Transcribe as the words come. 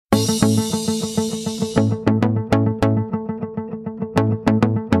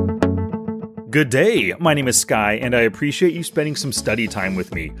Good day, my name is Sky, and I appreciate you spending some study time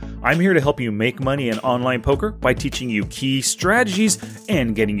with me. I'm here to help you make money in online poker by teaching you key strategies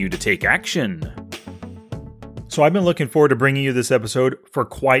and getting you to take action. So I've been looking forward to bringing you this episode for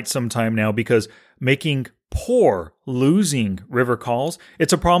quite some time now because making poor, losing river calls,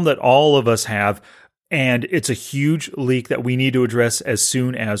 it's a problem that all of us have, and it's a huge leak that we need to address as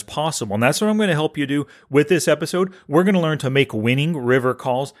soon as possible. And that's what I'm going to help you do with this episode. We're going to learn to make winning river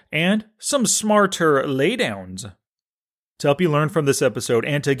calls and some smarter laydowns. To help you learn from this episode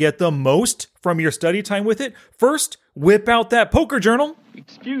and to get the most from your study time with it, first, whip out that poker journal.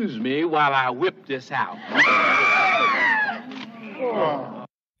 Excuse me while I whip this out.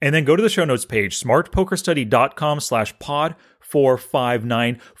 And then go to the show notes page,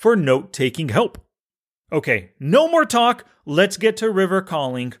 smartpokerstudy.com/pod459 for note-taking help. Okay, no more talk. Let's get to river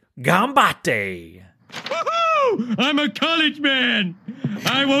calling. Gambate! Woohoo! I'm a college man.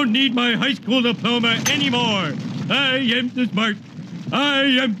 I won't need my high school diploma anymore. I am too smart. I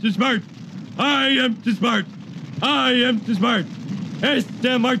am too smart. I am too smart. I am too smart.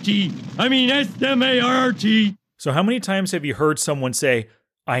 S-M-R-T. I mean S-M-A-R-R-T. So how many times have you heard someone say,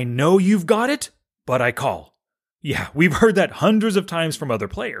 I know you've got it, but I call? Yeah, we've heard that hundreds of times from other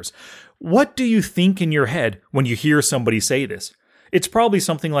players. What do you think in your head when you hear somebody say this? It's probably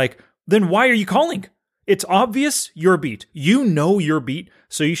something like, then why are you calling? It's obvious you're beat. You know you're beat,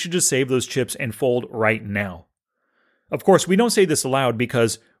 so you should just save those chips and fold right now. Of course, we don't say this aloud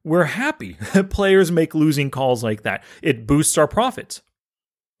because we're happy that players make losing calls like that. It boosts our profits.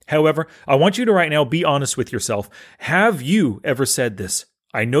 However, I want you to right now be honest with yourself. Have you ever said this?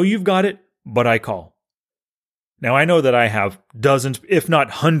 I know you've got it, but I call. Now, I know that I have dozens, if not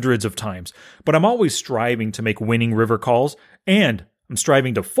hundreds of times, but I'm always striving to make winning river calls, and I'm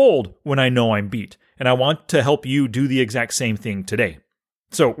striving to fold when I know I'm beat, and I want to help you do the exact same thing today.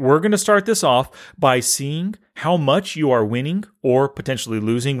 So we're going to start this off by seeing how much you are winning or potentially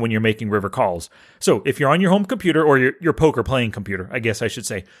losing when you're making river calls. So if you're on your home computer or your poker playing computer, I guess I should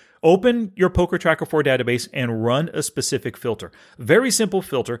say, open your Poker Tracker 4 database and run a specific filter. Very simple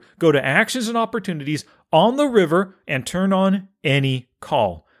filter. Go to Actions and Opportunities on the river and turn on any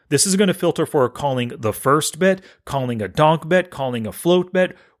call. This is going to filter for calling the first bet, calling a donk bet, calling a float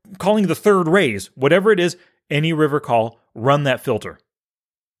bet, calling the third raise, whatever it is, any river call, run that filter.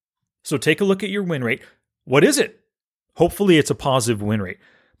 So take a look at your win rate. What is it? Hopefully it's a positive win rate.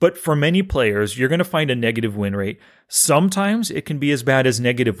 But for many players, you're going to find a negative win rate. Sometimes it can be as bad as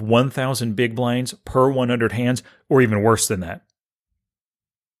negative 1,000 big blinds per 100 hands, or even worse than that.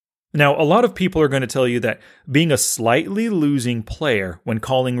 Now, a lot of people are going to tell you that being a slightly losing player when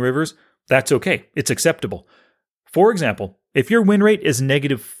calling rivers, that's okay. It's acceptable. For example, if your win rate is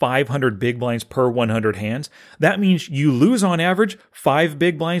negative 500 big blinds per 100 hands, that means you lose on average 5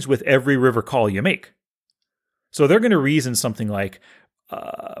 big blinds with every river call you make. So they're going to reason something like,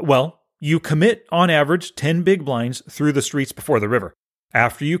 you commit on average 10 big blinds through the streets before the river.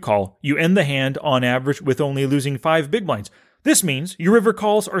 After you call, you end the hand on average with only losing 5 big blinds. This means your river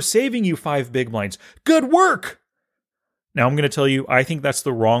calls are saving you 5 big blinds. Good work! Now I'm going to tell you, I think that's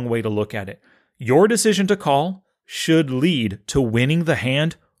the wrong way to look at it. Your decision to call should lead to winning the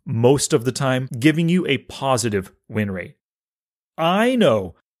hand most of the time, giving you a positive win rate. I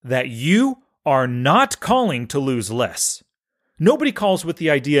know that you are not calling to lose less. Nobody calls with the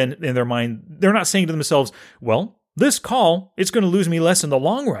idea in their mind. They're not saying to themselves, well, this call, it's going to lose me less in the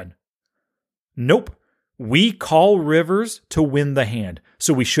long run. Nope. We call rivers to win the hand,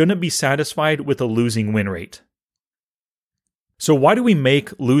 so we shouldn't be satisfied with a losing win rate. So why do we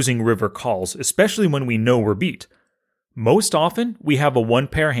make losing river calls, especially when we know we're beat? Most often, we have a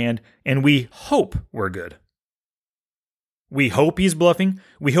one-pair hand, and we hope we're good. We hope he's bluffing,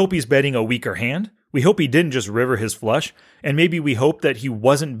 we hope he's betting a weaker hand, we hope he didn't just river his flush, and maybe we hope that he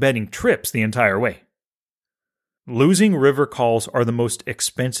wasn't betting trips the entire way. Losing river calls are the most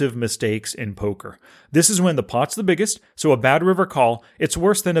expensive mistakes in poker. This is when the pot's the biggest, so a bad river call, it's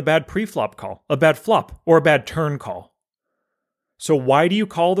worse than a bad pre-flop call, a bad flop, or a bad turn call. So why do you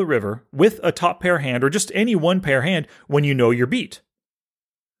call the river with a top pair hand or just any one pair hand when you know you're beat?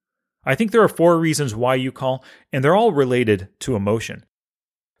 I think there are 4 reasons why you call, and they're all related to emotion.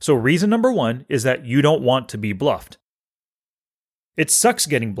 So reason number 1 is that you don't want to be bluffed. It sucks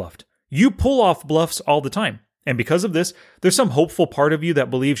getting bluffed. You pull off bluffs all the time, and because of this, there's some hopeful part of you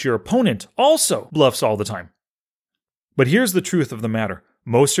that believes your opponent also bluffs all the time. But here's the truth of the matter.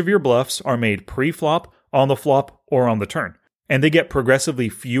 Most of your bluffs are made pre-flop, on the flop, or on the turn. And they get progressively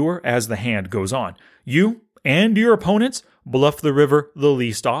fewer as the hand goes on. You and your opponents bluff the river the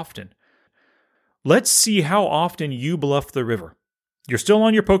least often. Let's see how often you bluff the river. You're still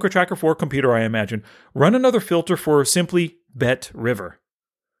on your Poker Tracker 4 computer, I imagine. Run another filter for simply bet river.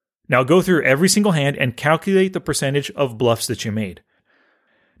 Now go through every single hand and calculate the percentage of bluffs that you made.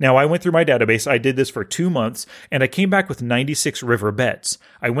 Now, I went through my database. I did this for 2 months, and I came back with 96 river bets.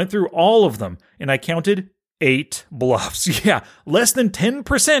 I went through all of them, and I counted 8 bluffs. Yeah, less than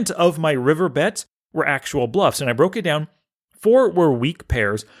 10% of my river bets were actual bluffs, and I broke it down. 4 were weak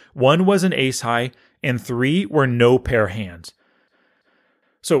pairs, 1 was an ace high, and 3 were no pair hands.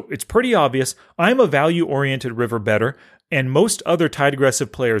 So it's pretty obvious I'm a value-oriented river bettor, and most other tight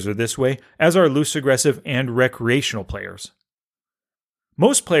aggressive players are this way, as are loose aggressive and recreational players.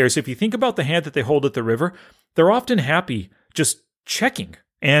 Most players, if you think about the hand that they hold at the river, they're often happy just checking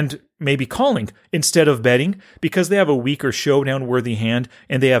and maybe calling instead of betting because they have a weaker showdown-worthy hand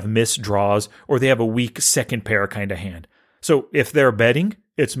and they have missed draws or they have a weak second pair kind of hand. So if they're betting,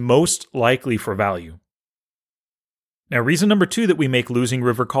 it's most likely for value. Now, reason number 2 that we make losing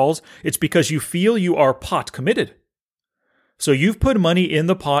river calls, it's because you feel you are pot committed. So you've put money in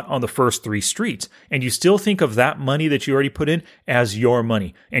the pot on the first 3 streets, and you still think of that money that you already put in as your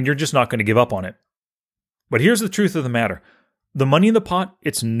money, and you're just not going to give up on it. But here's the truth of the matter. The money in the pot,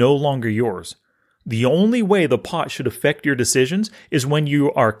 it's no longer yours. The only way the pot should affect your decisions is when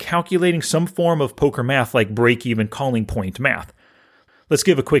you are calculating some form of poker math like break-even calling point math. Let's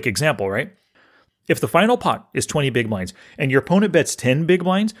give a quick example, right? If the final pot is 20 big blinds and your opponent bets 10 big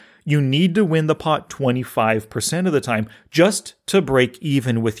blinds, you need to win the pot 25% of the time just to break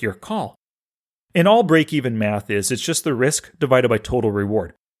even with your call. And all break-even math is, it's just the risk divided by total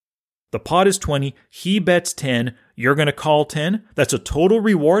reward. The pot is 20, he bets 10, you're going to call 10. That's a total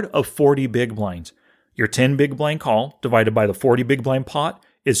reward of 40 big blinds. Your 10 big blind call divided by the 40 big blind pot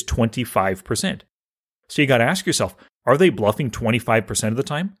is 25%. So you got to ask yourself, are they bluffing 25% of the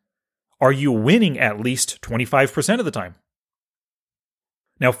time? Are you winning at least 25% of the time?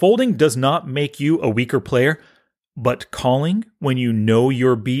 Now, folding does not make you a weaker player, but calling when you know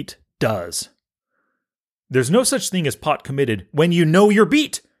you're beat does. There's no such thing as pot committed when you know you're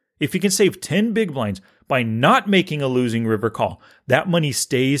beat. If you can save 10 big blinds by not making a losing river call, that money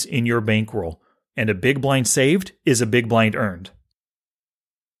stays in your bankroll, and a big blind saved is a big blind earned.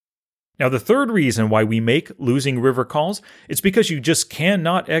 Now, the third reason why we make losing river calls is because you just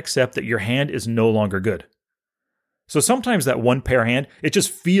cannot accept that your hand is no longer good. So sometimes that one pair hand, it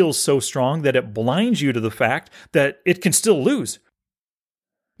just feels so strong that it blinds you to the fact that it can still lose.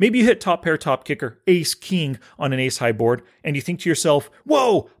 Maybe you hit top pair, top kicker, ace, king on an ace high board, and you think to yourself,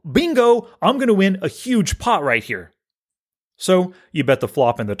 whoa, bingo, I'm going to win a huge pot right here. So you bet the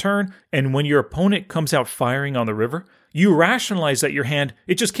flop and the turn, and when your opponent comes out firing on the river, you rationalize that your hand,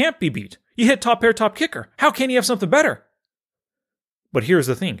 it just can't be beat. You hit top pair, top kicker. How can you have something better? But here's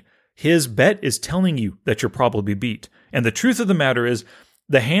the thing. His bet is telling you that you're probably beat. And the truth of the matter is,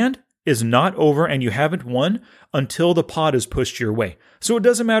 the hand is not over and you haven't won until the pot is pushed your way. So it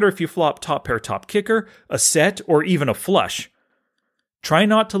doesn't matter if you flop top pair, top kicker, a set, or even a flush. Try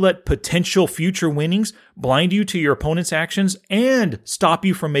not to let potential future winnings blind you to your opponent's actions and stop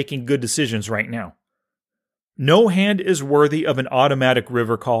you from making good decisions right now. No hand is worthy of an automatic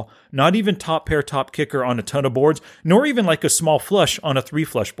river call, not even top pair, top kicker on a ton of boards, nor even like a small flush on a 3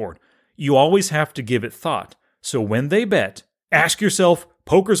 flush board. You always have to give it thought. So when they bet, ask yourself,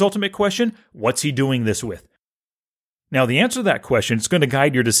 poker's ultimate question, what's he doing this with? Now, the answer to that question is going to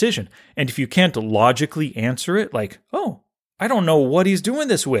guide your decision. And if you can't logically answer it, like, oh, I don't know what he's doing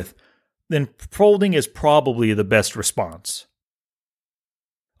this with, then folding is probably the best response.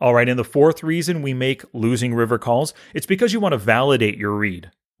 All right, and the fourth reason we make losing river calls, it's because you want to validate your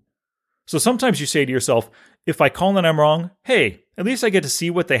read. So sometimes you say to yourself, if I call and I'm wrong, hey, at least I get to see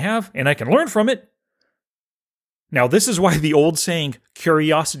what they have and I can learn from it. Now, this is why the old saying,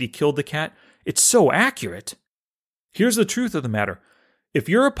 curiosity killed the cat, it's so accurate. Here's the truth of the matter. If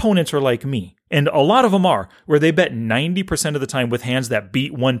your opponents are like me, and a lot of them are, where they bet 90% of the time with hands that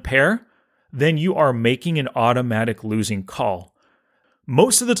beat one pair, then you are making an automatic losing call.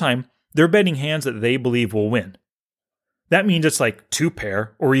 Most of the time, they're betting hands that they believe will win. That means it's like 2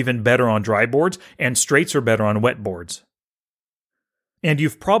 pair, or even better on dry boards, and straights are better on wet boards. And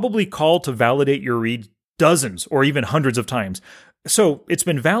you've probably called to validate your read dozens or even hundreds of times. So it's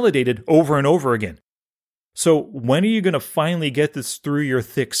been validated over and over again. So when are you going to finally get this through your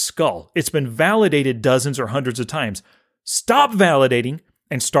thick skull? It's been validated dozens or hundreds of times. Stop validating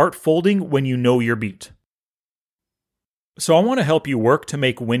and start folding when you know you're beat. So I want to help you work to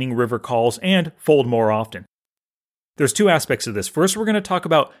make winning river calls and fold more often. There's 2 aspects of this. First, we're going to talk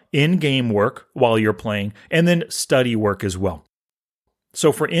about in-game work while you're playing, and then study work as well.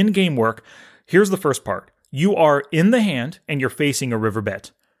 So for in-game work, here's the first part. You are in the hand and you're facing a river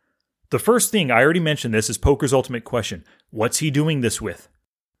bet. The first thing, I already mentioned this, is poker's ultimate question. What's he doing this with?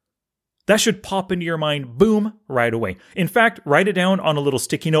 That should pop into your mind, boom, right away. In fact, write it down on a little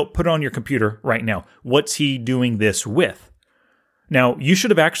sticky note, put it on your computer right now. What's he doing this with? Now, you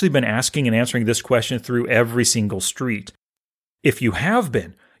should have actually been asking and answering this question through every single street. If you have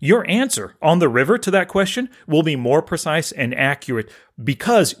been, your answer on the river to that question will be more precise and accurate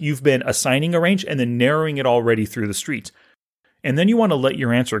because you've been assigning a range and then narrowing it already through the streets. And then you want to let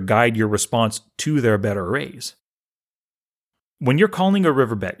your answer guide your response to their better raise. When you're calling a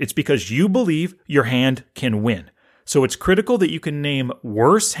river bet, it's because you believe your hand can win. So it's critical that you can name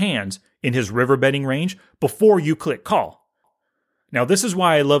worse hands in his river betting range before you click call. Now, this is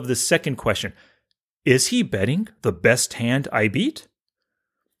why I love this second question. Is he betting the best hand I beat?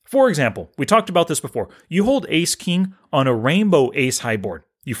 For example, we talked about this before. You hold ace-king on a rainbow ace-high board.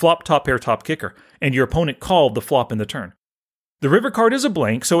 You flop top pair top kicker, and your opponent called the flop in the turn. The river card is a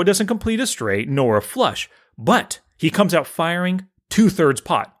blank, so it doesn't complete a straight nor a flush, but he comes out firing 2/3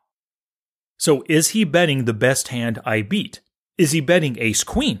 pot. So is he betting the best hand I beat? Is he betting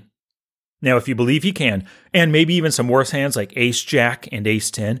ace-queen? Now, if you believe he can, and maybe even some worse hands like ace-jack and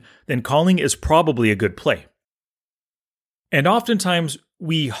ace-10, then calling is probably a good play. And oftentimes,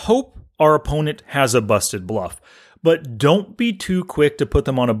 we hope our opponent has a busted bluff, but don't be too quick to put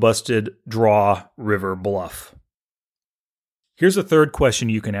them on a busted draw river bluff. Here's a third question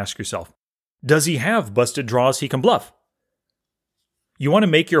you can ask yourself. Does he have busted draws he can bluff? You want to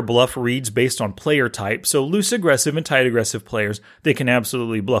make your bluff reads based on player type, so loose aggressive and tight aggressive players, they can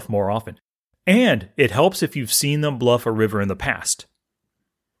absolutely bluff more often. And it helps if you've seen them bluff a river in the past.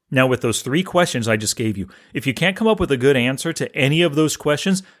 Now, with those 3 questions I just gave you, if you can't come up with a good answer to any of those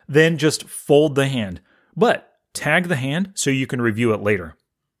questions, then just fold the hand. But tag the hand so you can review it later.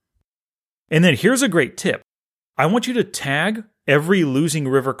 And then here's a great tip. I want you to tag every losing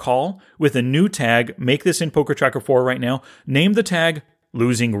river call with a new tag. Make this in Poker Tracker 4 right now. Name the tag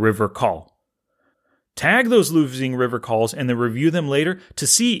losing river call. Tag those losing river calls and then review them later to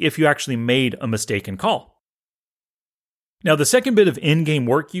see if you actually made a mistaken call. Now, the second bit of in-game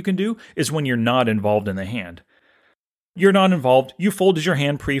work you can do is when you're not involved in the hand. You're not involved, you folded your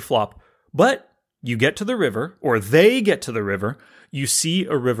hand pre-flop, but you get to the river, or they get to the river, you see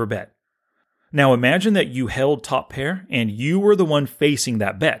a river bet. Now imagine that you held top pair and you were the one facing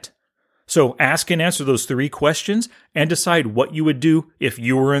that bet. So ask and answer those 3 questions and decide what you would do if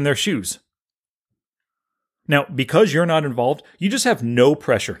you were in their shoes. Now, because you're not involved, you just have no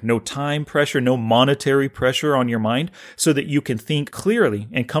pressure, no time pressure, no monetary pressure on your mind so that you can think clearly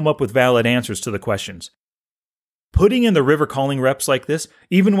and come up with valid answers to the questions. Putting in the river calling reps like this,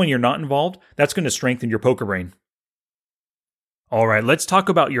 even when you're not involved, that's going to strengthen your poker brain. All right, let's talk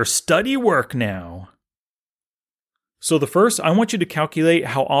about your study work now. So the first, I want you to calculate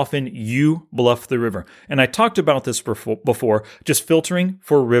how often you bluff the river. And I talked about this before, just filtering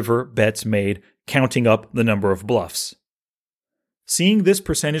for river bets made, counting up the number of bluffs. Seeing this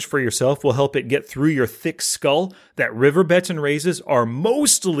percentage for yourself will help it get through your thick skull that river bets and raises are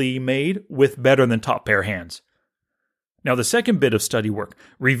mostly made with better than top pair hands. Now, the second bit of study work,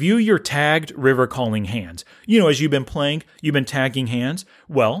 review your tagged river calling hands. As you've been playing, you've been tagging hands.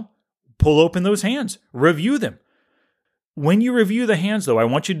 Well, pull open those hands, review them. When you review the hands, though, I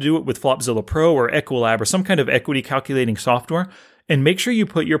want you to do it with Flopzilla Pro or Equilab or some kind of equity calculating software, and make sure you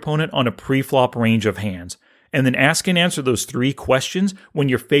put your opponent on a pre-flop range of hands, and then ask and answer those 3 questions when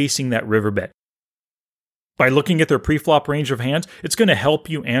you're facing that river bet. By looking at their pre-flop range of hands, it's going to help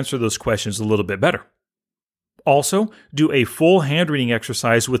you answer those questions a little bit better. Also, do a full hand reading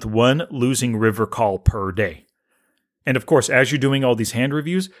exercise with 1 losing river call per day. And of course, as you're doing all these hand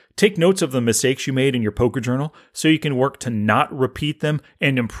reviews, take notes of the mistakes you made in your poker journal so you can work to not repeat them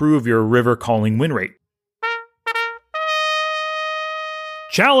and improve your river calling win rate.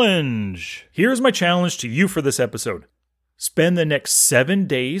 Challenge! Here's my challenge to you for this episode. Spend the next 7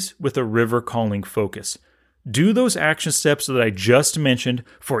 days with a river calling focus. Do those action steps that I just mentioned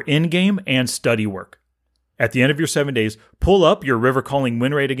for in-game and study work. At the end of your 7 days, pull up your river calling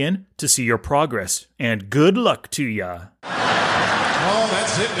win rate again to see your progress. And good luck to ya. Oh,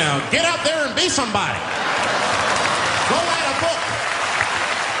 that's it now. Get out there and be somebody. Go write a book.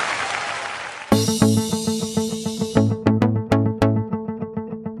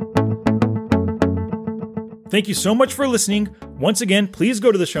 Thank you so much for listening. Once again, please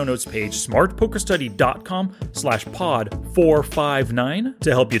go to the show notes page, smartpokerstudy.com/pod459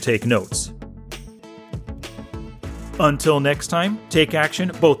 to help you take notes. Until next time, take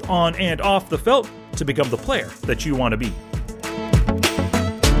action both on and off the felt to become the player that you want to be.